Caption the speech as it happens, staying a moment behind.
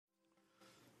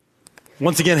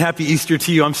Once again, happy Easter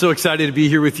to you. I'm so excited to be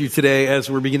here with you today as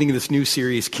we're beginning this new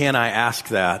series, Can I Ask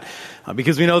That?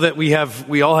 Because we know that we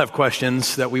all have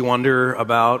questions that we wonder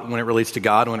about when it relates to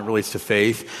God, when it relates to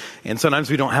faith. And sometimes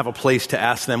we don't have a place to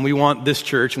ask them. We want this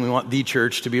church and we want the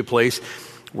church to be a place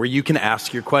where you can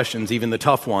ask your questions, even the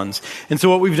tough ones. And so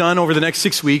what we've done over the next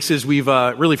 6 weeks is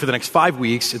really for the next 5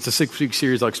 weeks, it's a 6-week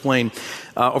series, I'll explain.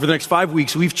 Over the next 5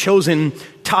 weeks, we've chosen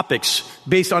topics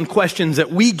based on questions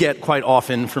that we get quite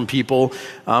often from people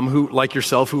who, like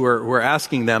yourself, who are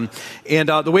asking them. And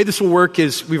the way this will work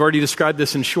is, we've already described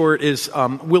this in short, is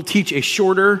we'll teach a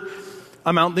shorter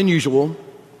amount than usual.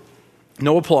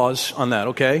 No applause on that,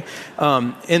 okay?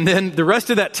 And then the rest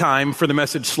of that time for the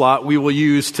message slot, we will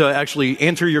use to actually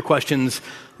answer your questions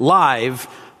live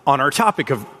on our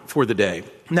topic for the day.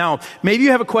 Now, maybe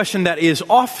you have a question that is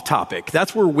off topic.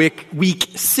 That's where week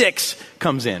 6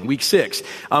 comes in, week 6.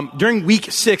 During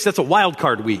week 6, that's a wild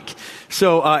card week.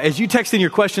 So as you text in your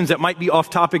questions that might be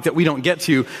off topic that we don't get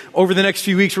to, over the next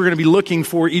few weeks, we're going to be looking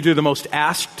for either the most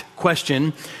asked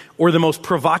question or the most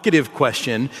provocative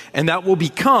question, and that will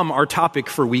become our topic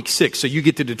for week 6. So you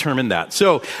get to determine that.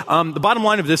 So the bottom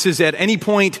line of this is, at any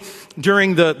point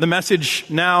during the message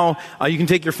now, you can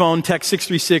take your phone, text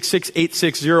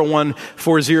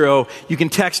 636-686-0140. You can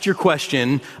text your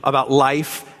question about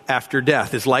life after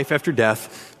death. Is life after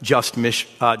death just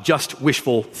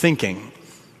wishful thinking?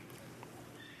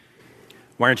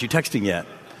 Why aren't you texting yet?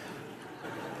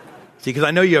 See, because I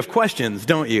know you have questions,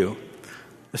 don't you?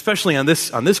 Especially on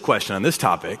this question, on this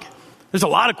topic. There's a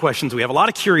lot of questions we have, a lot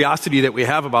of curiosity that we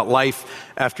have about life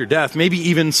after death, maybe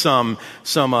even some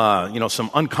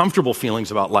uncomfortable feelings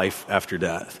about life after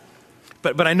death.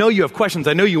 But I know you have questions.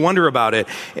 I know you wonder about it.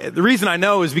 The reason I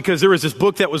know is because there was this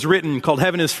book that was written called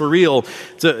Heaven is for Real.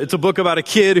 It's a book about a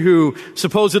kid who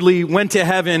supposedly went to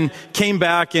heaven, came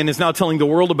back, and is now telling the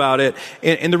world about it.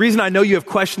 And the reason I know you have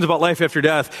questions about life after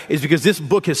death is because this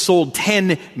book has sold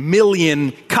 10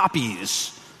 million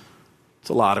copies. It's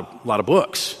a lot of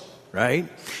books, right? And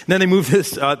then they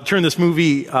turned this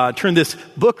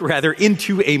book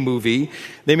into a movie.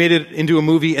 They made it into a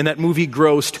movie, and that movie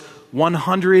grossed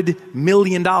 $100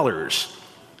 million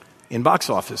in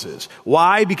box offices.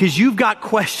 Why? Because you've got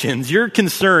questions, you're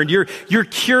concerned, you're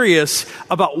curious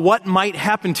about what might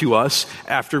happen to us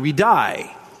after we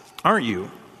die, aren't you?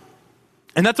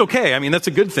 And that's okay. I mean, that's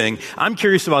a good thing. I'm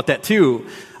curious about that too.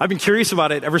 I've been curious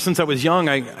about it ever since I was young.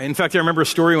 In fact, I remember a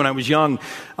story when I was young.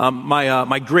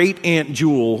 My great aunt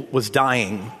Jewel was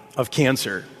dying of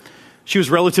cancer. She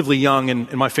was relatively young, and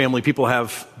in my family, people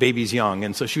have babies young.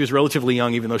 And so she was relatively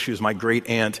young, even though she was my great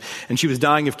aunt. And she was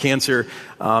dying of cancer.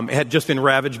 It had just been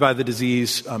ravaged by the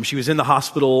disease. She was in the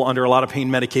hospital under a lot of pain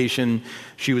medication.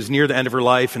 She was near the end of her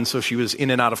life, and so she was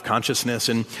in and out of consciousness.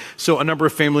 And so a number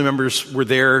of family members were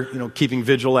there, keeping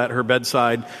vigil at her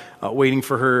bedside, waiting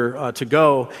for her to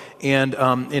go. And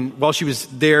while she was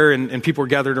there and people were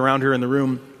gathered around her in the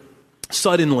room,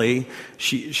 suddenly,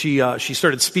 she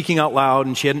started speaking out loud,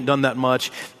 and she hadn't done that much.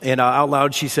 And out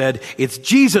loud, she said, "It's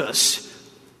Jesus.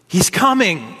 He's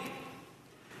coming."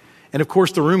 And of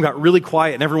course, the room got really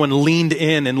quiet, and everyone leaned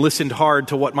in and listened hard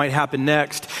to what might happen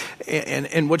next.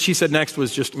 And what she said next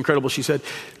was just incredible. She said,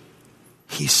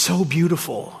 "He's so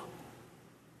beautiful."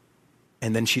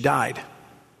 And then she died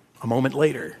a moment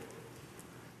later.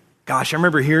 Gosh, I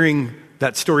remember hearing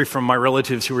that story from my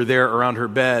relatives who were there around her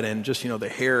bed, and just, the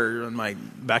hair on my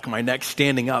back of my neck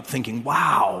standing up, thinking,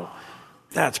 wow,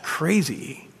 that's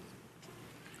crazy.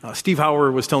 Steve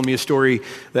Hauer was telling me a story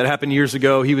that happened years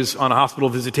ago. He was on a hospital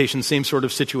visitation, same sort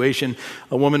of situation.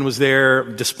 A woman was there,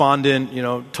 despondent,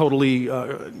 totally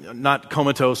not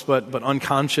comatose, but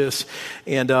unconscious.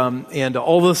 And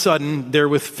all of a sudden, there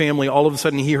with family, all of a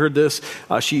sudden he heard this.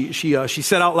 She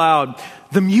said out loud,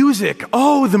 "The music,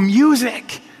 oh, the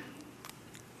music."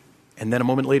 And then a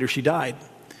moment later, she died.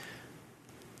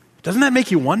 Doesn't that make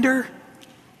you wonder?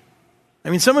 I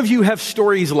mean, some of you have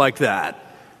stories like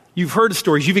that. You've heard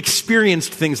stories. You've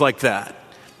experienced things like that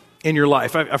in your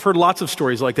life. I've heard lots of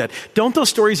stories like that. Don't those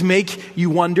stories make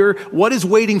you wonder what is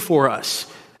waiting for us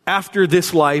after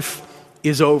this life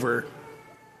is over?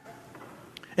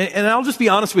 And I'll just be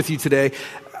honest with you today.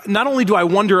 Not only do I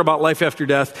wonder about life after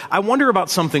death, I wonder about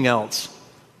something else.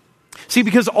 See,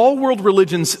 because all world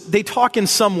religions, they talk in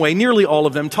some way, nearly all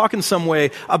of them, talk in some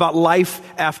way about life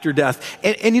after death.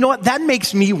 And you know what? That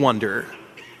makes me wonder.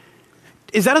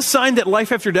 Is that a sign that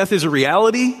life after death is a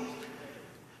reality?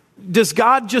 Does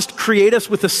God just create us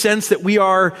with a sense that we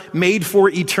are made for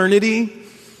eternity?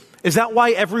 Is that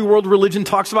why every world religion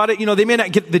talks about it? They may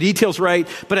not get the details right,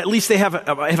 but at least they have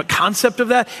a concept of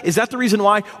that. Is that the reason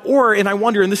why? Or, and I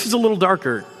wonder, and this is a little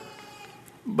darker,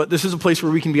 but this is a place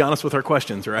where we can be honest with our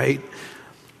questions, right?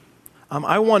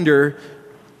 I wonder,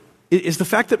 is the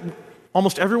fact that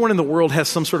almost everyone in the world has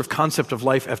some sort of concept of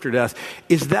life after death,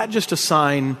 is that just a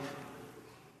sign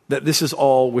that this is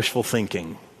all wishful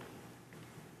thinking?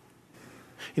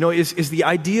 You know, is the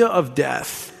idea of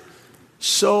death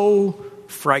so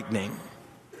frightening?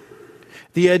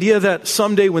 The idea that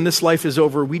someday when this life is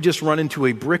over, we just run into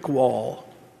a brick wall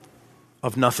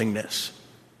of nothingness,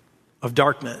 of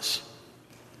darkness.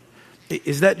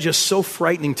 Is that just so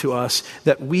frightening to us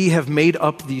that we have made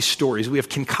up these stories? We have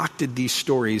concocted these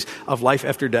stories of life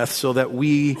after death so that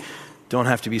we don't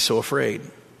have to be so afraid.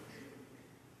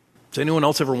 Does anyone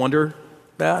else ever wonder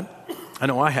that? I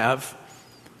know I have.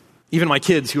 Even my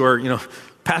kids who are,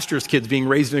 pastors' kids being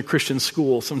raised in a Christian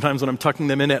school, sometimes when I'm tucking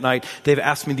them in at night, they've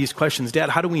asked me these questions. Dad,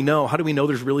 how do we know? How do we know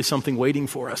there's really something waiting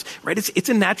for us? Right? It's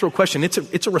a natural question.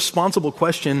 It's a responsible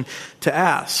question to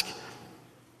ask.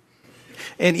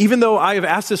 And even though I have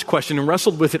asked this question and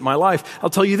wrestled with it in my life, I'll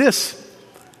tell you this.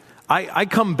 I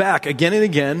come back again and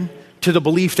again to the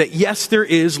belief that yes, there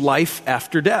is life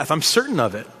after death. I'm certain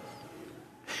of it.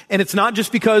 And it's not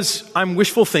just because I'm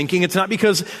wishful thinking. It's not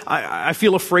because I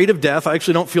feel afraid of death. I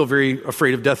actually don't feel very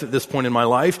afraid of death at this point in my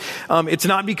life. It's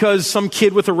not because some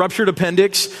kid with a ruptured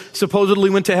appendix supposedly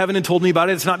went to heaven and told me about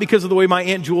it. It's not because of the way my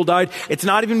Aunt Jewel died. It's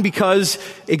not even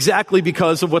exactly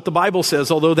because of what the Bible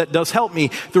says, although that does help me.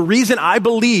 The reason I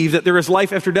believe that there is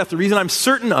life after death, the reason I'm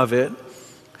certain of it,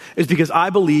 is because I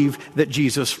believe that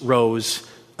Jesus rose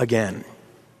again.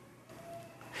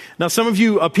 Now, some of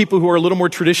you people who are a little more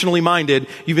traditionally minded,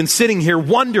 you've been sitting here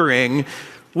wondering,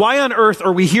 why on earth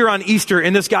are we here on Easter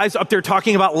and this guy's up there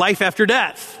talking about life after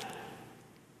death?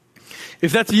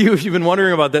 If that's you, if you've been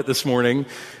wondering about that this morning,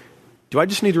 do I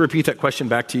just need to repeat that question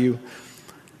back to you?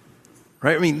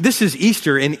 Right? I mean, this is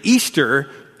Easter, and Easter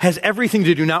has everything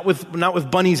to do, not with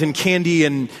bunnies and candy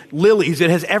and lilies. It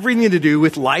has everything to do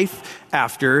with life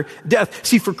after death.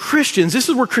 See, for Christians, this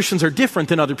is where Christians are different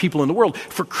than other people in the world.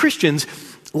 For Christians,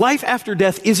 life after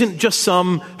death isn't just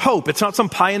some hope. It's not some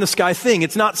pie in the sky thing.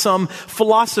 It's not some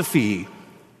philosophy.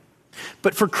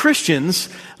 But for Christians,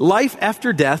 life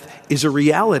after death is a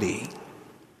reality.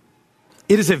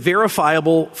 It is a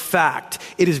verifiable fact.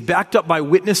 It is backed up by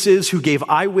witnesses who gave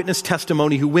eyewitness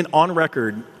testimony, who went on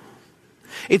record.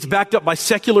 It's backed up by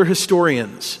secular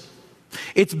historians.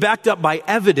 It's backed up by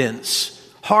evidence,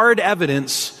 hard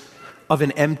evidence of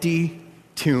an empty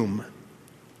tomb.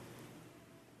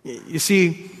 You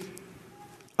see,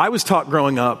 I was taught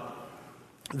growing up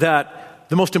that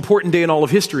the most important day in all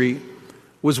of history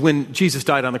was when Jesus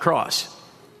died on the cross.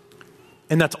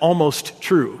 And that's almost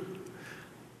true.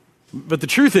 But the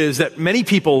truth is that many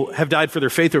people have died for their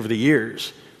faith over the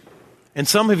years. And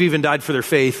some have even died for their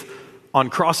faith on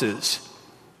crosses.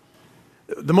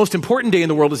 The most important day in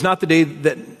the world is not the day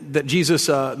that Jesus,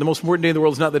 the most important day in the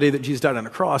world is not the day that Jesus died on a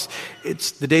cross.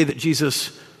 It's the day that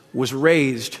Jesus was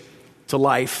raised to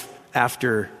life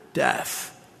after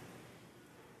death.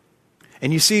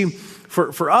 And you see,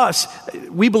 for us,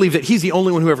 we believe that he's the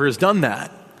only one who ever has done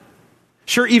that.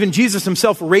 Sure, even Jesus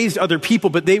himself raised other people,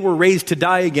 but they were raised to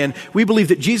die again. We believe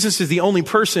that Jesus is the only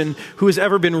person who has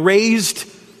ever been raised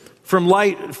from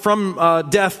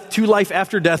death to life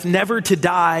after death, never to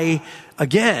die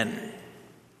again.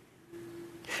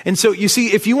 And so, you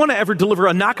see, if you want to ever deliver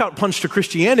a knockout punch to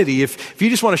Christianity, if you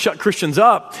just want to shut Christians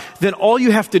up, then all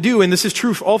you have to do, and this is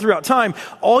true all throughout time,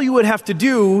 all you would have to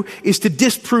do is to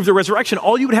disprove the resurrection.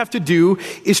 All you would have to do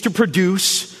is to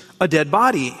produce a dead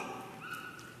body.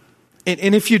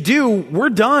 And if you do, we're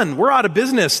done. We're out of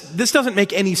business. This doesn't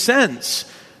make any sense.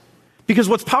 Because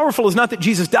what's powerful is not that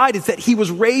Jesus died, it's that he was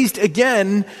raised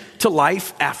again to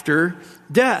life after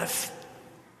death.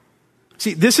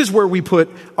 See, this is where we put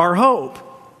our hope.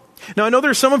 Now, I know there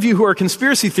are some of you who are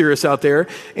conspiracy theorists out there,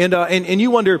 and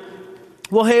you wonder,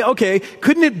 well, hey, okay,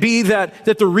 couldn't it be that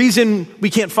the reason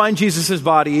we can't find Jesus'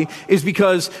 body is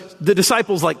because the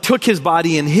disciples took his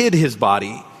body and hid his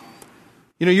body?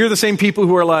 You know, you're the same people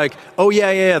who are like, oh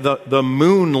yeah, the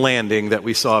moon landing that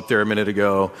we saw up there a minute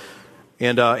ago,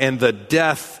 and the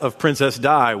death of Princess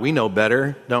Di, we know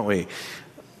better, don't we?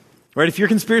 Right? If you're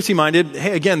conspiracy minded,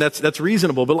 hey, again, that's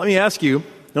reasonable. But let me ask you,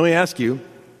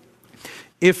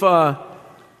 if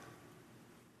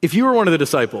you were one of the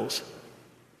disciples,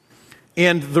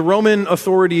 and the Roman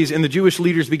authorities and the Jewish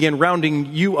leaders began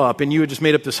rounding you up, and you had just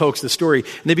made up this hoax, this story,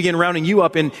 and they began rounding you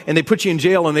up, and they put you in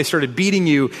jail, and they started beating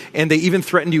you, and they even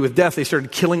threatened you with death. They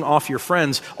started killing off your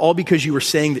friends, all because you were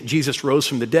saying that Jesus rose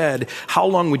from the dead. How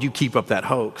long would you keep up that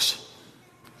hoax?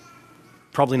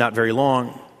 Probably not very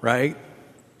long, right?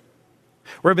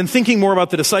 Where I've been thinking more about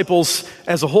the disciples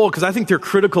as a whole, because I think they're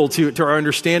critical to our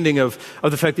understanding of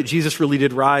the fact that Jesus really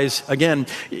did rise again.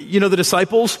 You know, the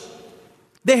disciples,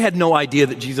 they had no idea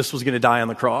that Jesus was going to die on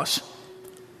the cross.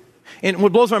 And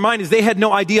what blows my mind is they had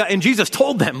no idea, and Jesus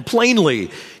told them plainly.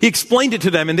 He explained it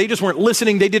to them, and they just weren't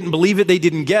listening. They didn't believe it. They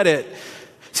didn't get it.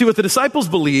 See, what the disciples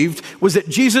believed was that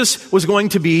Jesus was going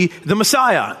to be the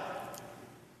Messiah.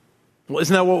 Well,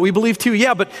 isn't that what we believe too?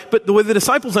 Yeah, but the way the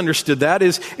disciples understood that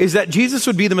is that Jesus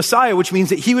would be the Messiah, which means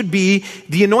that he would be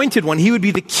the anointed one. He would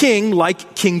be the king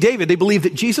like King David. They believed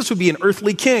that Jesus would be an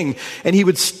earthly king, and he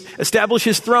would establish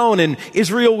his throne, and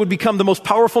Israel would become the most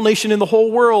powerful nation in the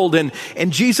whole world, and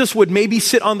Jesus would maybe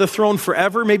sit on the throne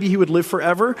forever. Maybe he would live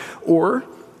forever, or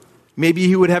maybe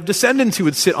he would have descendants who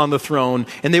would sit on the throne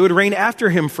and they would reign after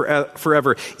him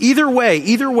forever. Either way,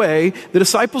 the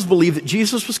disciples believed that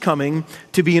Jesus was coming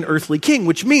to be an earthly king,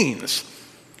 which means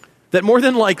that more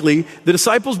than likely, the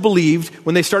disciples believed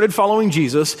when they started following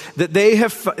Jesus that they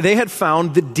had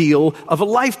found the deal of a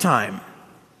lifetime.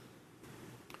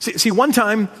 See, one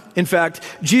time, in fact,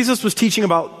 Jesus was teaching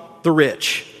about the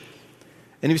rich.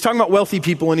 And he was talking about wealthy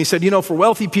people, and he said, for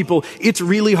wealthy people, it's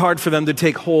really hard for them to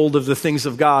take hold of the things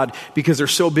of God because they're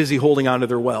so busy holding on to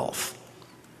their wealth.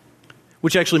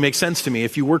 Which actually makes sense to me.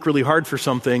 If you work really hard for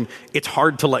something, it's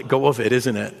hard to let go of it,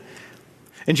 isn't it?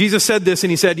 And Jesus said this, and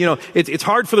he said, it's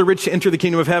hard for the rich to enter the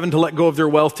kingdom of heaven, to let go of their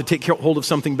wealth, to take hold of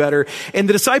something better. And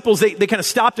the disciples, they kind of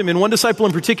stopped him, and one disciple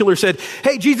in particular said,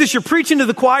 "Hey, Jesus, you're preaching to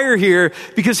the choir here,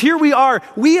 because here we are.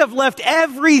 We have left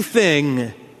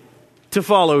everything to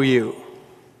follow you."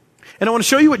 And I want to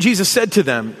show you what Jesus said to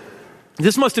them.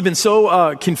 This must have been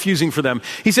so confusing for them.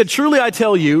 He said, "Truly I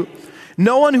tell you,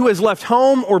 no one who has left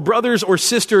home or brothers or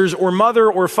sisters or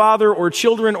mother or father or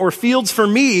children or fields for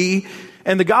me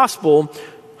and the gospel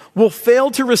will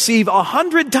fail to receive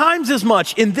 100 times as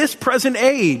much in this present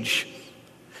age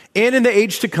and in the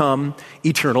age to come,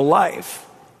 eternal life."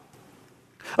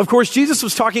 Of course, Jesus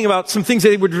was talking about some things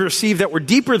they would receive that were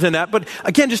deeper than that. But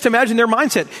again, just imagine their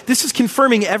mindset. This is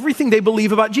confirming everything they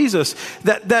believe about Jesus.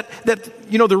 That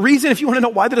the reason, if you want to know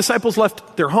why the disciples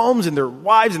left their homes and their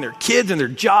wives and their kids and their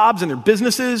jobs and their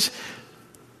businesses,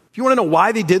 if you want to know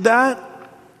why they did that,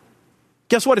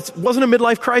 guess what? It wasn't a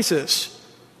midlife crisis.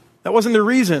 That wasn't the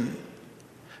reason.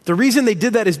 The reason they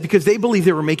did that is because they believed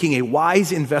they were making a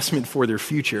wise investment for their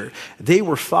future. They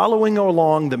were following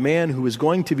along the man who was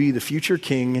going to be the future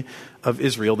king of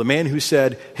Israel, the man who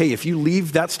said, "Hey, if you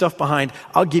leave that stuff behind,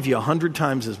 I'll give you 100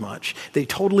 times as much." They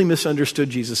totally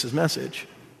misunderstood Jesus' message.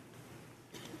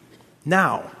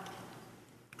 Now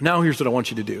here's what I want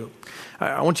you to do.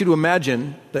 I want you to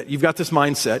imagine that you've got this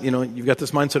mindset, you've got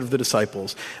this mindset of the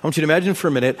disciples. I want you to imagine for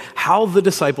a minute how the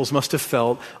disciples must have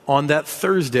felt on that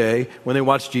Thursday when they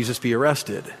watched Jesus be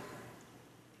arrested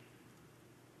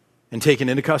and taken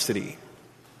into custody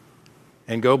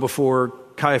and go before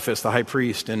Caiaphas, the high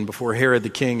priest, and before Herod the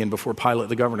king, and before Pilate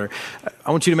the governor. I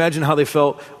want you to imagine how they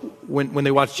felt when they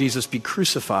watched Jesus be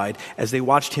crucified, as they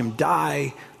watched him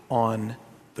die on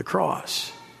the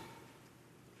cross.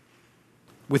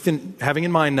 Having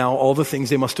in mind now all the things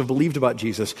they must have believed about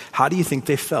Jesus, how do you think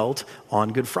they felt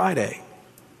on Good Friday?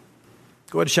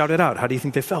 Go ahead and shout it out. How do you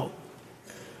think they felt?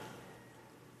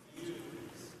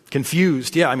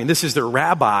 Confused. Yeah, this is their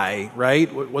rabbi, right?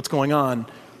 What's going on?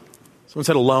 Someone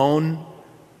said alone.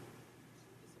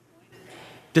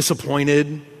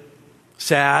 Disappointed.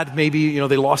 Sad. Maybe,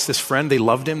 they lost this friend. They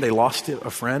loved him. They lost a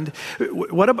friend.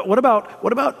 What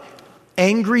about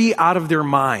angry out of their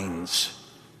minds?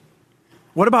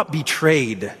 What about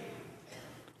betrayed?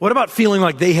 What about feeling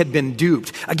like they had been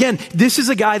duped? Again, this is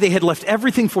a guy they had left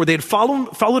everything for. They had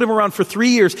followed him around for 3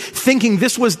 years, thinking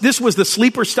this was the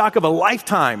sleeper stock of a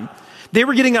lifetime. They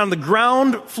were getting on the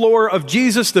ground floor of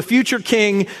Jesus, the future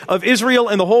king of Israel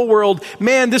and the whole world.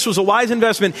 Man, this was a wise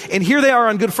investment. And here they are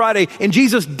on Good Friday, and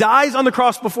Jesus dies on the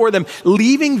cross before them,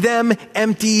 leaving them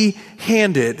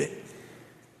empty-handed.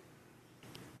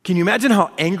 Can you imagine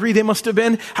how angry they must have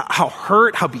been? How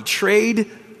hurt, how betrayed?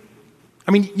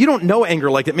 You don't know anger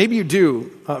like that. Maybe you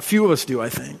do. A few of us do, I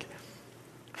think.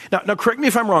 Now, correct me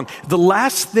if I'm wrong. The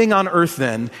last thing on earth,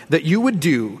 then, that you would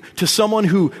do to someone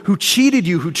who cheated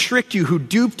you, who tricked you, who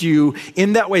duped you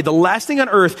in that way, the last thing on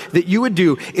earth that you would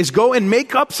do is go and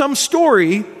make up some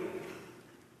story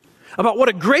about what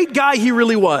a great guy he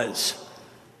really was.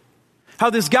 How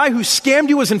this guy who scammed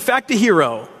you was in fact a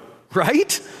hero,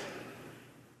 right?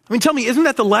 Tell me, isn't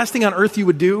that the last thing on earth you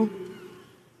would do?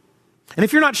 And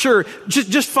if you're not sure,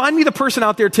 just find me the person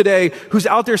out there today who's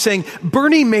out there saying,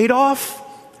 "Bernie Madoff,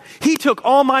 he took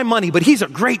all my money, but he's a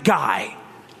great guy.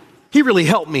 He really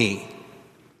helped me."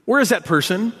 Where is that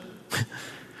person?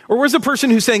 Or where's the person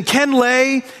who's saying, Ken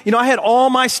Lay, I had all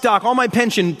my stock, all my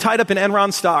pension tied up in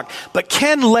Enron stock, but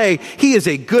Ken Lay, he is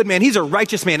a good man. He's a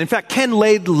righteous man. In fact, Ken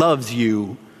Lay loves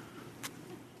you.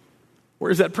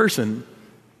 Where's that person?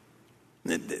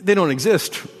 They don't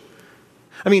exist.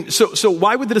 So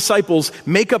why would the disciples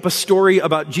make up a story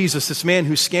about Jesus, this man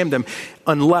who scammed them,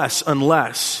 unless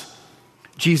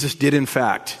Jesus did in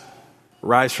fact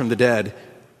rise from the dead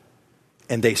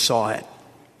and they saw it,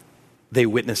 they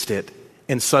witnessed it,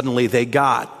 and suddenly they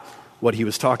got what he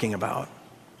was talking about.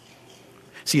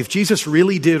 See, if Jesus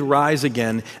really did rise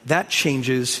again, that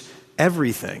changes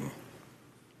everything.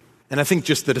 And I think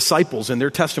just the disciples and their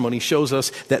testimony shows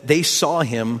us that they saw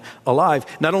him alive.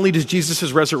 Not only does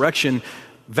Jesus' resurrection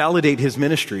validate his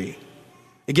ministry,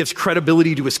 it gives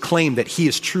credibility to his claim that he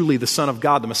is truly the Son of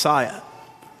God, the Messiah.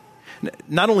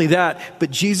 Not only that,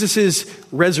 but Jesus'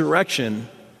 resurrection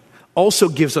also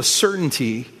gives us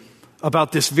certainty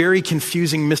about this very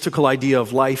confusing mystical idea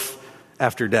of life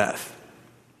after death.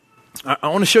 I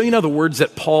want to show you now the words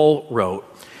that Paul wrote.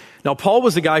 Now, Paul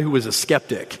was a guy who was a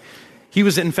skeptic. He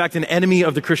was, in fact, an enemy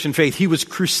of the Christian faith. He was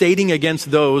crusading against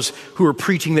those who were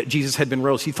preaching that Jesus had been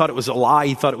rose. He thought it was a lie.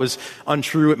 He thought it was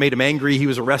untrue. It made him angry. He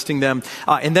was arresting them.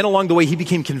 And then along the way, he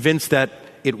became convinced that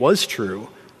it was true.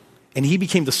 And he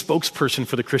became the spokesperson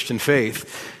for the Christian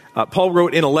faith. Paul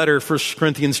wrote in a letter, 1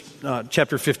 Corinthians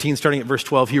chapter 15, starting at verse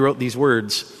 12, he wrote these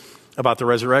words about the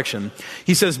resurrection.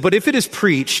 He says, "But if it is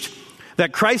preached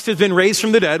that Christ has been raised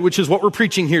from the dead," which is what we're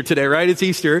preaching here today, right? It's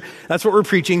Easter. That's what we're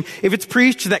preaching. If it's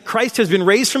preached that Christ has been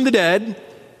raised from the dead,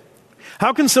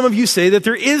 how can some of you say that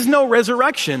there is no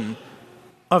resurrection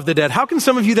of the dead? How can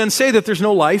some of you then say that there's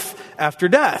no life after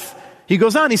death? He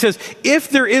goes on, he says, if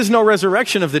there is no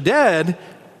resurrection of the dead,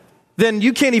 then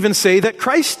you can't even say that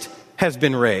Christ has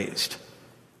been raised.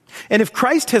 And if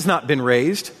Christ has not been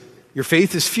raised, your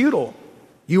faith is futile.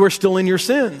 You are still in your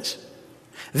sins.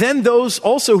 Then those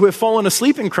also who have fallen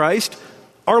asleep in Christ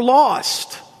are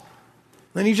lost.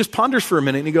 Then he just ponders for a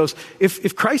minute and he goes,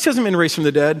 if Christ hasn't been raised from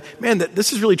the dead, man,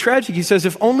 this is really tragic. He says,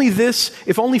 if only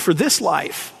for this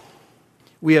life,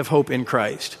 we have hope in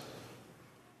Christ.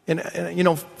 And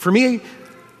for me,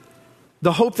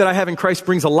 the hope that I have in Christ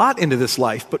brings a lot into this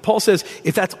life. But Paul says,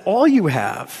 if that's all you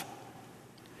have,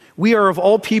 we are of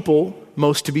all people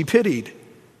most to be pitied,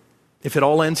 if it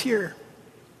all ends here.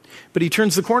 But he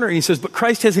turns the corner and he says, but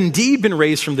Christ has indeed been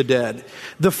raised from the dead,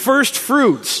 the first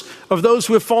fruits of those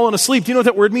who have fallen asleep. Do you know what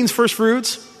that word means, first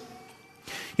fruits?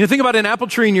 Think about an apple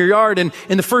tree in your yard and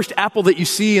the first apple that you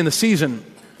see in the season.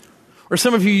 Or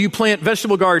some of you plant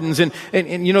vegetable gardens and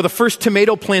the first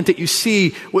tomato plant that you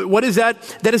see. What is that?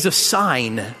 That is a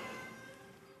sign.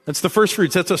 That's the first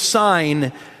fruits. That's a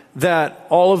sign that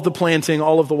all of the planting,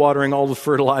 all of the watering, all of the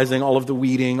fertilizing, all of the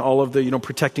weeding, all of the,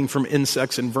 protecting from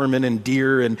insects and vermin and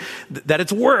deer, and that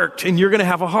it's worked and you're going to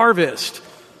have a harvest.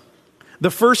 The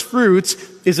first fruits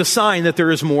is a sign that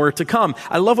there is more to come.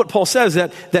 I love what Paul says,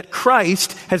 that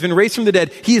Christ has been raised from the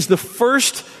dead. He is the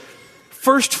first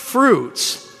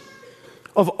fruits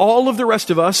of all of the rest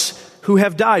of us who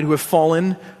have died, who have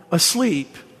fallen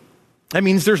asleep. That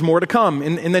means there's more to come.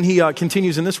 And then he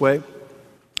continues in this way.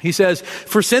 He says,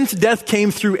 for since death came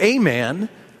through a man,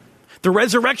 the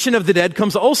resurrection of the dead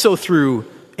comes also through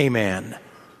a man.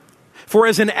 For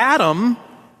as in Adam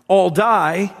all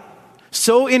die,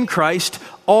 so in Christ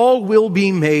all will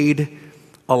be made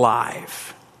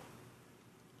alive.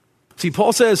 See,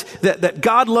 Paul says that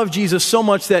God loved Jesus so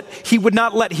much that he would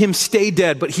not let him stay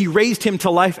dead, but he raised him to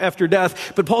life after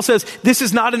death. But Paul says this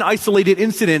is not an isolated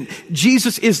incident.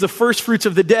 Jesus is the first fruits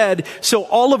of the dead. So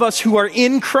all of us who are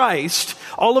in Christ,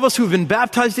 all of us who have been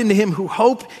baptized into him, who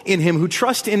hope in him, who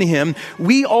trust in him,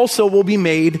 we also will be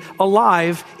made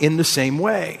alive in the same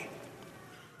way.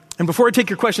 And before I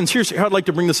take your questions, here's how I'd like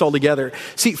to bring this all together.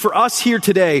 See, for us here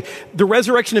today, the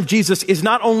resurrection of Jesus is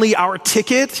not only our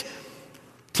ticket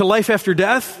to life after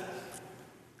death,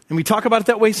 and we talk about it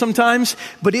that way sometimes,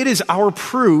 but it is our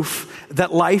proof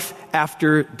that life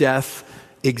after death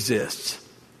exists.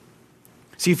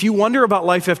 See, if you wonder about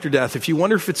life after death, if you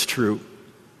wonder if it's true,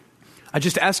 I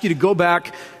just ask you to go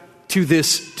back to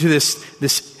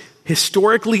this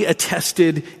historically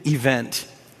attested event,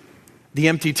 the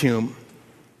empty tomb.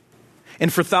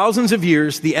 And for thousands of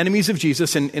years, the enemies of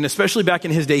Jesus, and especially back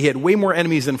in his day, he had way more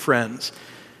enemies than friends.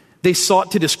 They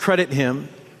sought to discredit him,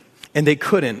 and they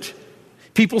couldn't.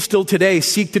 People still today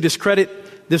seek to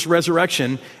discredit this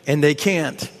resurrection, and they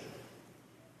can't.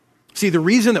 See, the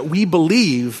reason that we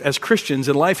believe as Christians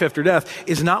in life after death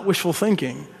is not wishful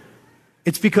thinking.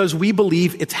 It's because we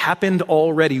believe it's happened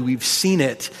already. We've seen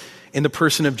it in the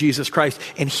person of Jesus Christ,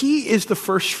 and he is the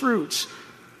first fruits.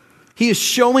 He is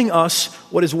showing us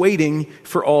what is waiting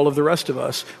for all of the rest of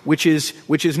us, which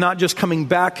is not just coming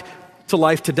back to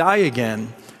life to die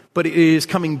again, but it is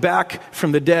coming back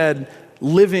from the dead,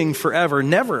 living forever,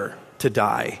 never to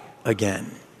die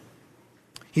again.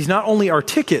 He's not only our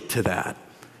ticket to that,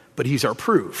 but he's our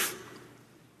proof.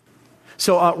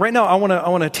 So right now I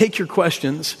want to take your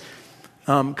questions,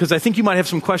 because I think you might have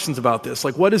some questions about this.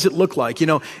 Like, what does it look like?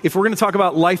 If we're going to talk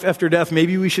about life after death,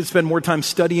 maybe we should spend more time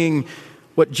studying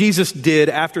what Jesus did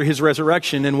after his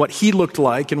resurrection and what he looked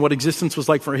like and what existence was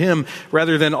like for him,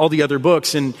 rather than all the other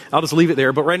books. And I'll just leave it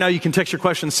there. But right now you can text your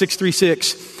questions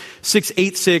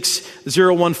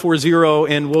 636-686-0140,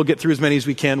 and we'll get through as many as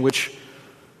we can, which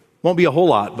won't be a whole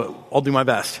lot, but I'll do my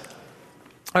best.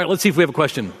 All right, let's see if we have a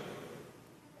question.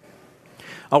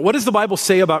 What does the Bible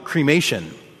say about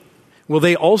cremation? Will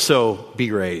they also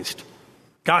be raised?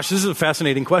 Gosh, this is a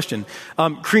fascinating question.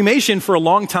 Cremation for a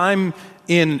long time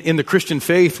in the Christian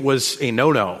faith was a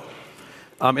no-no.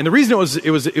 And the reason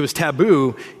it was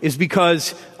taboo is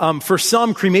because for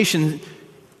some, cremation,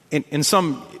 in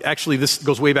some, actually this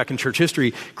goes way back in church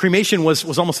history, cremation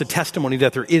was almost a testimony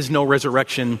that there is no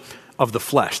resurrection of the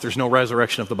flesh. There's no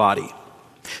resurrection of the body.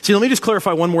 See, let me just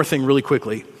clarify one more thing really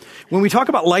quickly. When we talk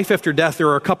about life after death, there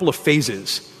are a couple of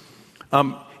phases.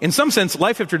 In some sense,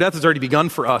 life after death has already begun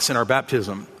for us in our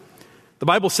baptism. The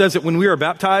Bible says that when we are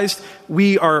baptized,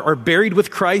 we are buried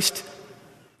with Christ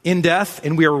in death,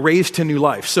 and we are raised to new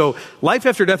life. So life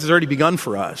after death has already begun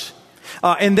for us.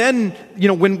 And then,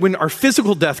 when our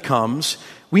physical death comes,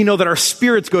 we know that our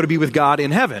spirits go to be with God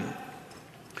in heaven.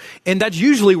 And that's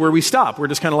usually where we stop. We're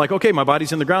just kind of like, okay, my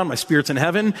body's in the ground, my spirit's in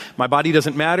heaven, my body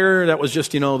doesn't matter. That was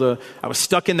just, I was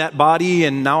stuck in that body,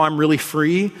 and now I'm really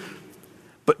free.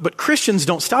 But Christians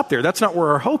don't stop there. That's not where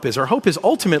our hope is. Our hope is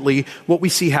ultimately what we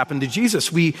see happen to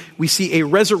Jesus. We see a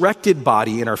resurrected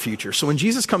body in our future. So when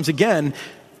Jesus comes again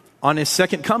on his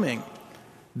second coming,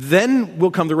 then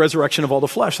will come the resurrection of all the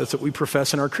flesh. That's what we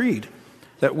profess in our creed.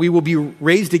 That we will be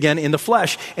raised again in the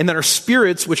flesh, and that our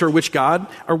spirits, which are with God,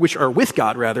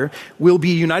 will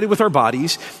be united with our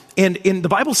bodies. And the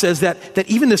Bible says that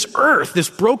even this earth, this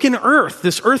broken earth,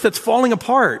 this earth that's falling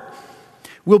apart,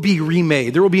 will be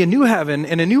remade. There will be a new heaven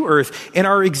and a new earth, and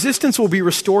our existence will be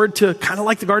restored to kind of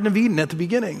like the Garden of Eden at the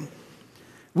beginning.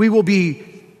 We will be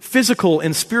physical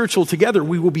and spiritual together.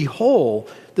 We will be whole.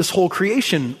 This whole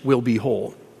creation will be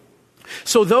whole.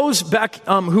 So those back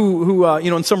who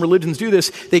in some religions do this,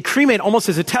 they cremate almost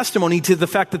as a testimony to the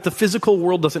fact that the physical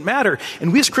world doesn't matter.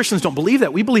 And we as Christians don't believe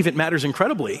that. We believe it matters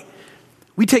incredibly.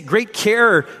 We take great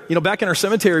care. Back in our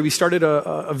cemetery, we started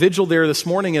a vigil there this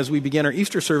morning as we began our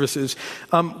Easter services.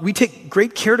 We take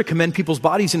great care to commend people's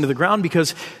bodies into the ground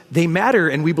because they matter,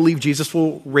 and we believe Jesus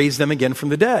will raise them again from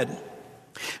the dead.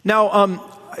 Now,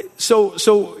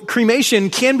 so cremation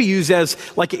can be used as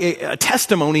like a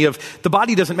testimony of the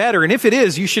body doesn't matter. And if it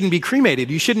is, you shouldn't be cremated.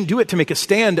 You shouldn't do it to make a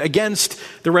stand against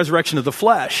the resurrection of the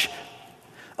flesh.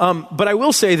 But I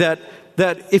will say that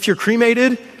if you're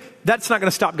cremated, that's not going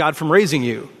to stop God from raising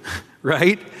you,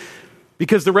 right?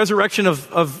 Because the resurrection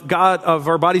of God, of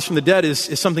our bodies from the dead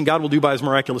is something God will do by his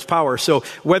miraculous power. So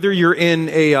whether you're in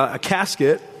a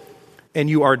casket and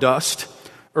you are dust,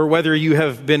 or whether you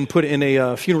have been put in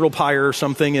a funeral pyre or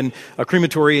something in a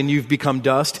crematory and you've become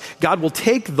dust, God will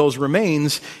take those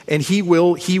remains and he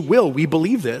will, we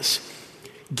believe this,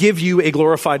 give you a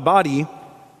glorified body,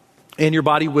 and your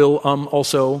body will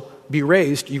also be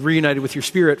raised, you reunited with your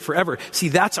spirit forever. See,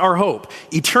 that's our hope.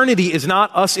 Eternity is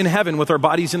not us in heaven with our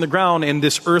bodies in the ground and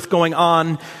this earth going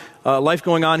on, life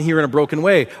going on here in a broken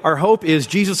way. Our hope is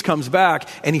Jesus comes back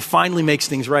and he finally makes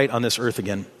things right on this earth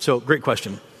again. So, great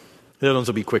question. The other ones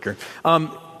will be quicker.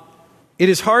 It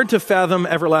is hard to fathom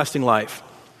everlasting life.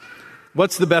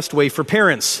 What's the best way for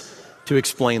parents to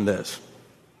explain this?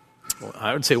 Well,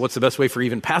 I would say, what's the best way for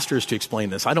even pastors to explain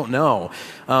this? I don't know.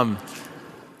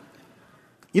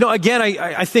 Again,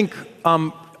 I think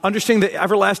understanding that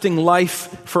everlasting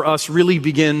life for us really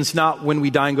begins not when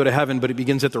we die and go to heaven, but it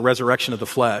begins at the resurrection of the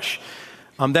flesh.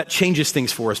 That changes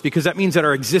things for us because that means that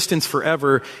our existence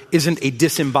forever isn't a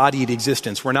disembodied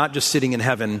existence. We're not just sitting in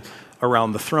heaven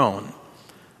around the throne.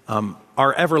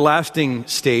 Our everlasting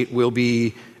state will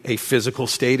be a physical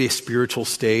state, a spiritual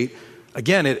state.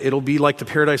 Again, it'll be like the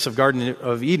paradise of Garden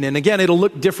of Eden. And again, it'll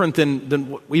look different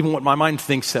than even what my mind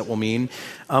thinks that will mean,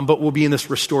 but we'll be in this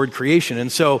restored creation.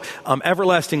 And so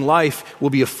everlasting life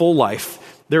will be a full life.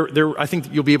 I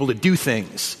think you'll be able to do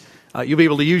things. You'll be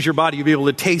able to use your body. You'll be able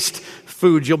to taste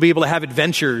foods. You'll be able to have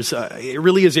adventures. It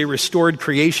really is a restored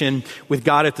creation with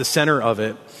God at the center of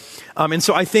it. And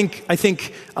so I think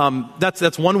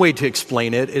that's one way to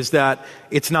explain it, is that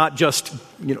it's not just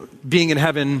being in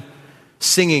heaven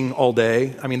singing all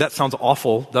day. I mean, that sounds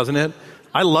awful, doesn't it?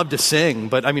 I love to sing,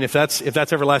 but I mean, if that's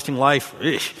everlasting life,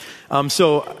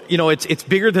 it's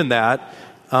bigger than that.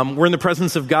 We're in the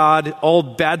presence of God. All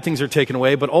bad things are taken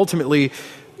away, but ultimately,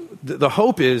 the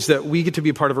hope is that we get to be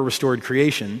a part of a restored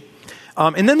creation.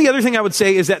 And then the other thing I would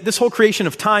say is that this whole creation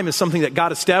of time is something that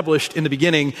God established in the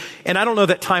beginning, and I don't know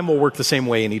that time will work the same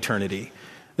way in eternity.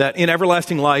 That in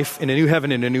everlasting life, in a new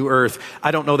heaven and a new earth,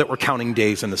 I don't know that we're counting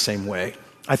days in the same way.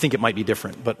 I think it might be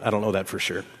different, but I don't know that for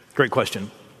sure. Great question.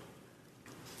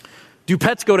 Do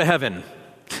pets go to heaven?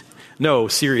 No,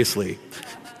 seriously.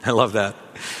 I love that.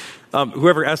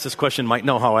 Whoever asked this question might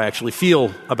know how I actually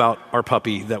feel about our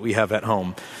puppy that we have at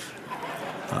home.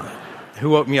 Who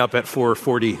woke me up at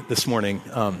 4:40 this morning.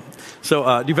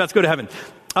 Do pets go to heaven?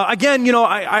 Again,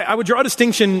 I would draw a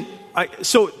distinction.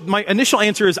 So my initial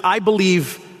answer is I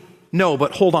believe no,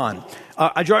 but hold on.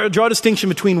 I draw a distinction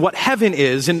between what heaven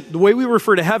is, and the way we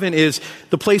refer to heaven is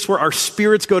the place where our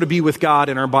spirits go to be with God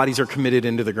and our bodies are committed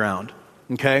into the ground.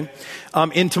 Okay?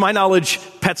 And to my knowledge,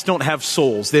 pets don't have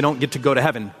souls. They don't get to go to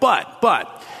heaven.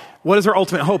 But what is our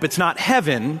ultimate hope? It's not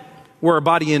heaven where our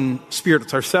body and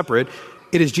spirits are separate.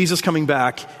 It is Jesus coming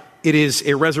back. It is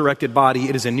a resurrected body.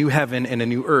 It is a new heaven and a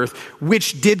new earth,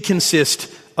 which did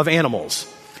consist of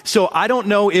animals. So I don't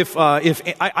know if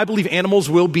I believe animals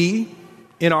will be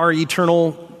in our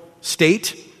eternal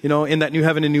state, in that new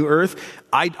heaven and new earth.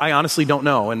 I honestly don't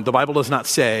know. And the Bible does not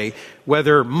say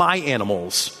whether my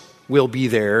animals will be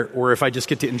there or if I just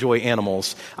get to enjoy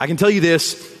animals. I can tell you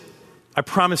this. I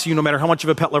promise you, no matter how much of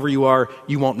a pet lover you are,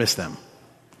 you won't miss them.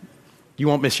 You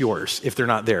won't miss yours if they're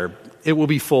not there. It will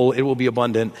be full. It will be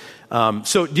abundant.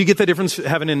 So do you get the difference,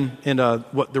 heaven and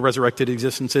what the resurrected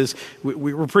existence is?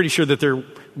 We're pretty sure that there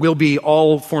will be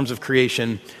all forms of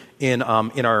creation in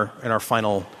our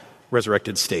final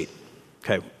resurrected state.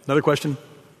 Okay, another question.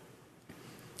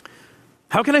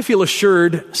 How can I feel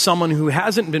assured someone who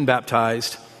hasn't been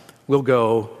baptized will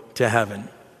go to heaven?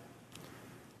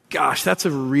 Gosh, that's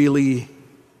a really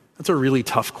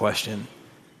tough question.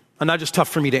 And not just tough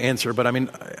for me to answer, but I mean,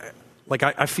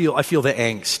 I feel the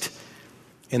angst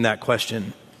in that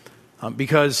question.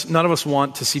 Because none of us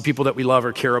want to see people that we love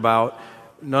or care about.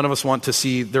 None of us want to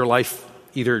see their life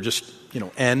either just,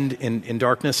 end in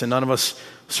darkness, and none of us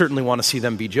certainly want to see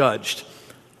them be judged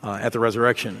at the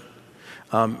resurrection.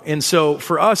 And so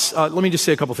for us, let me just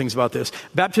say a couple things about this.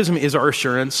 Baptism is our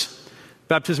assurance.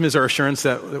 Baptism is our assurance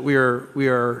that we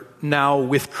are now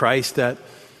with Christ, that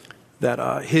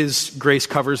His grace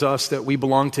covers us, that we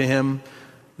belong to Him,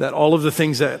 that all of the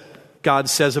things that God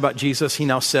says about Jesus, He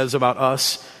now says about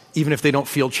us, even if they don't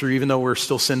feel true, even though we're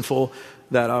still sinful,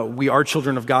 that we are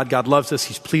children of God. God loves us.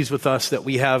 He's pleased with us, that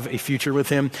we have a future with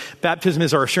Him. Baptism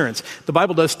is our assurance. The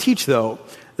Bible does teach, though,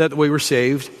 that the way we're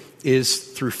saved is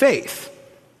through faith.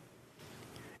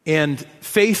 And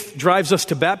faith drives us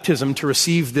to baptism to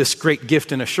receive this great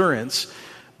gift and assurance.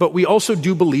 But we also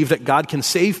do believe that God can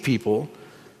save people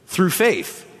through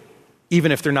faith,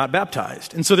 even if they're not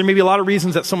baptized. And so there may be a lot of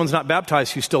reasons that someone's not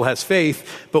baptized who still has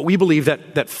faith, but we believe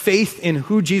that faith in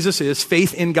who Jesus is,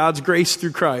 faith in God's grace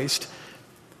through Christ,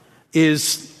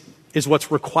 is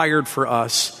what's required for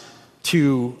us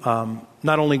to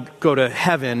not only go to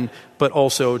heaven, but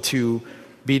also to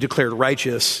be declared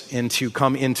righteous and to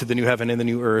come into the new heaven and the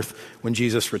new earth when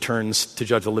Jesus returns to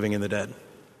judge the living and the dead.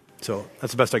 So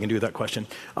that's the best I can do with that question.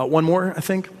 One more, I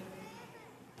think.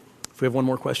 If we have one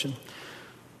more question.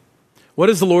 What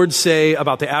does the Lord say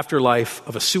about the afterlife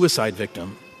of a suicide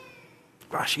victim?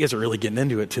 Gosh, you guys are really getting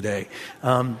into it today.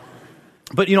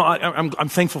 But I'm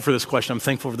thankful for this question. I'm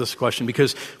thankful for this question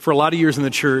because for a lot of years in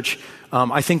the church,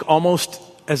 I think almost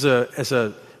as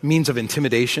a means of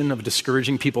intimidation, of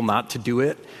discouraging people not to do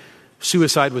it,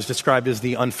 suicide was described as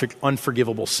the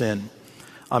unforgivable sin.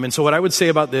 And so what I would say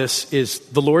about this is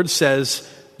the Lord says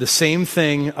the same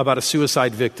thing about a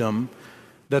suicide victim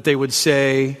that they would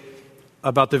say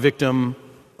about the victim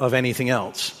of anything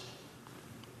else.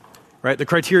 Right? The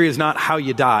criteria is not how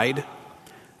you died.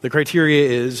 The criteria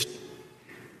is,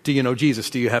 do you know Jesus?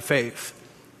 Do you have faith?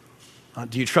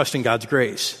 Do you trust in God's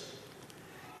grace?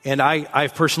 And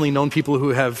I've personally known people who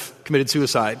have committed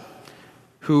suicide,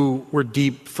 who were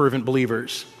deep, fervent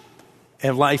believers.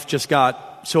 And life just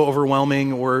got so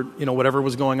overwhelming, or whatever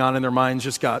was going on in their minds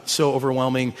just got so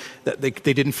overwhelming that they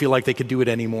didn't feel like they could do it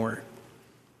anymore.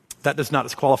 That does not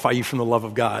disqualify you from the love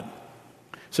of God.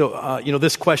 So,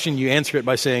 this question, you answer it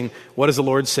by saying, what does the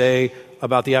Lord say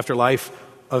about the afterlife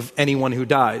of anyone who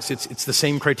dies? It's the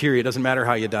same criteria. It doesn't matter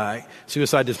how you die.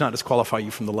 Suicide does not disqualify you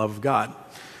from the love of God.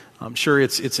 Sure,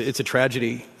 it's a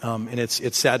tragedy, and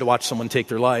it's sad to watch someone take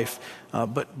their life,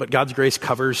 but God's grace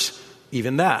covers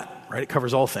even that, right? It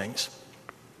covers all things.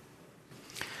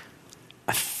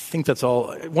 think that's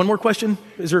all. One more question?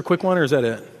 Is there a quick one or is that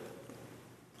it?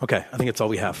 Okay, I think it's all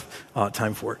we have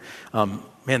time for.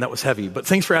 Man, that was heavy, but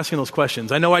thanks for asking those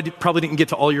questions. I know I probably didn't get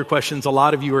to all your questions. A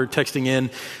lot of you are texting in,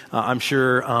 I'm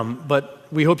sure, but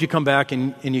we hope you come back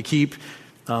and you keep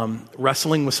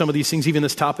wrestling with some of these things, even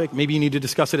this topic. Maybe you need to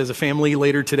discuss it as a family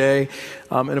later today.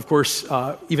 And of course,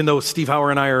 even though Steve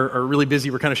Hauer and I are really busy,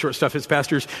 we're kind of short-staffed as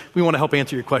pastors, we want to help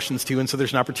answer your questions too. And so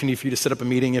there's an opportunity for you to set up a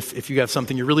meeting if you have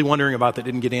something you're really wondering about that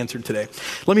didn't get answered today.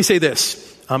 Let me say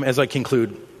this as I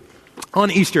conclude.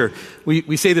 On Easter,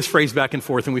 we say this phrase back and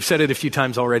forth, and we've said it a few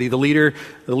times already. The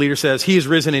leader says, "He is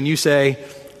risen," and you say,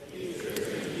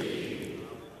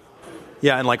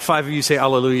 yeah, and like 5 of you say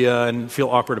 "Alleluia" and feel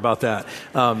awkward about that.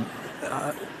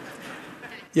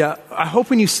 Yeah, I hope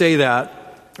when you say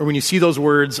that, or when you see those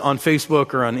words on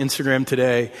Facebook or on Instagram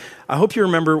today, I hope you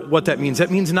remember what that means. That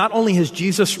means not only has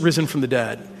Jesus risen from the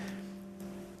dead,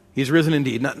 he's risen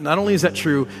indeed. Not only is that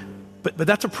true, but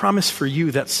that's a promise for you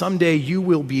that someday you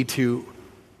will be too.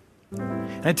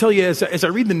 And I tell you, as I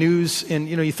read the news and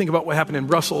you think about what happened in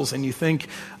Brussels and you think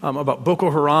about Boko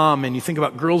Haram and you think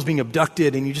about girls being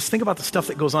abducted and you just think about the stuff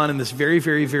that goes on in this very,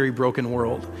 very, very broken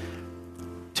world.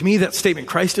 To me, that statement,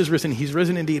 Christ is risen, he's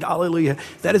risen indeed, hallelujah,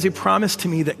 that is a promise to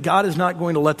me that God is not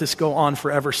going to let this go on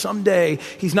forever. Someday,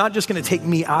 he's not just going to take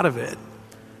me out of it.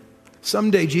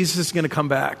 Someday, Jesus is going to come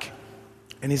back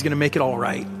and he's going to make it all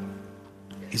right.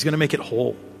 He's going to make it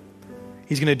whole.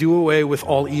 He's going to do away with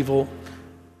all evil,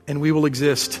 and we will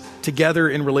exist together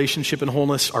in relationship and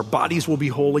wholeness. Our bodies will be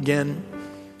whole again.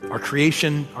 Our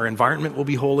creation, our environment will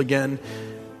be whole again,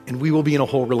 and we will be in a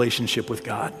whole relationship with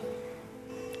God.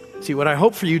 See, what I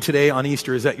hope for you today on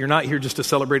Easter is that you're not here just to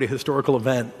celebrate a historical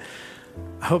event.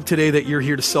 I hope today that you're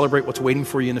here to celebrate what's waiting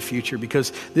for you in the future,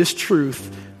 because this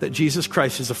truth that Jesus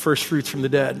Christ is the first fruits from the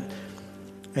dead,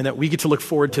 and that we get to look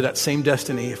forward to that same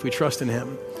destiny if we trust in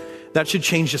him, that should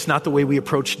change just not the way we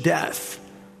approach death,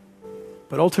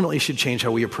 but ultimately should change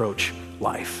how we approach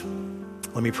life.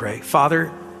 Let me pray.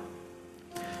 Father,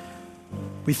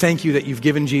 we thank you that you've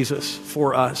given Jesus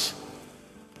for us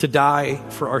to die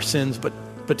for our sins, but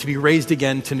to be raised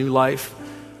again to new life.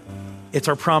 It's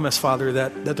our promise, Father,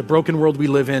 that the broken world we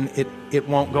live in, it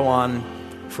won't go on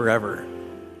forever.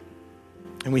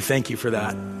 And we thank you for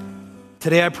that.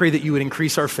 Today I pray that you would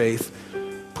increase our faith,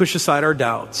 push aside our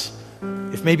doubts.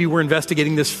 If maybe we're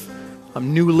investigating this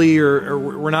newly or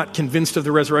we're not convinced of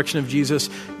the resurrection of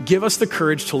Jesus, give us the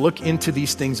courage to look into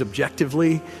these things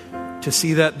objectively, to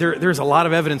see that there's a lot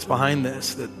of evidence behind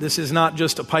this, that this is not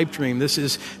just a pipe dream. This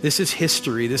is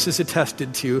history. This is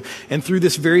attested to. And through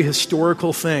this very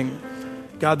historical thing,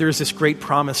 God, there's this great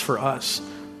promise for us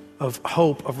of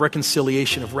hope, of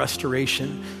reconciliation, of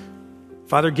restoration.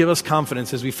 Father, give us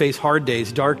confidence as we face hard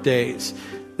days, dark days,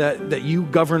 that you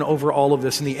govern over all of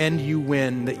this. In the end, you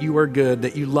win, that you are good,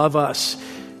 that you love us,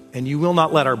 and you will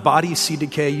not let our bodies see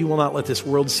decay. You will not let this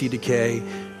world see decay,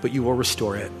 but you will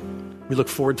restore it. We look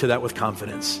forward to that with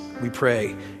confidence. We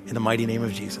pray in the mighty name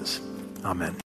of Jesus. Amen.